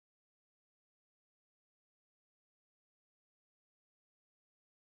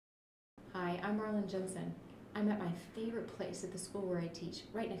Hi, I'm Marlon Jensen. I'm at my favorite place at the school where I teach,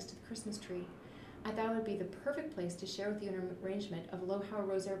 right next to the Christmas tree. I thought it would be the perfect place to share with you an arrangement of Lo How a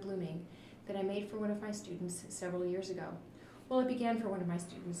Rose Are Blooming that I made for one of my students several years ago. Well, it began for one of my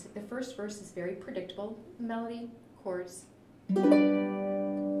students. The first verse is very predictable: melody, chords. But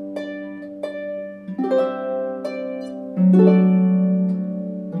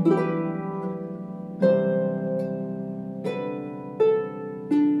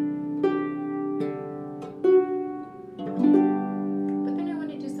then I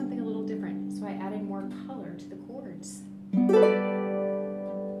wanted to do something a little different, so I added more color to the chords.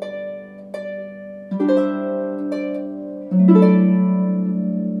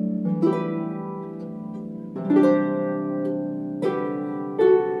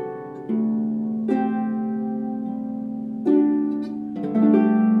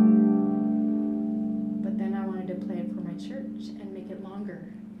 But then I wanted to play it for my church and make it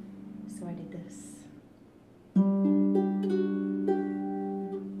longer, so I did this.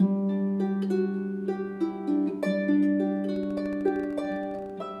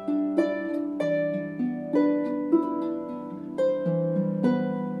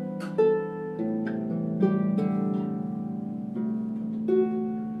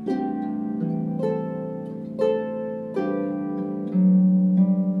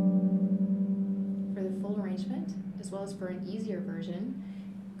 As well as for an easier version,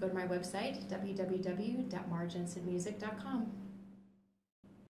 go to my website, www.marjensenmusic.com.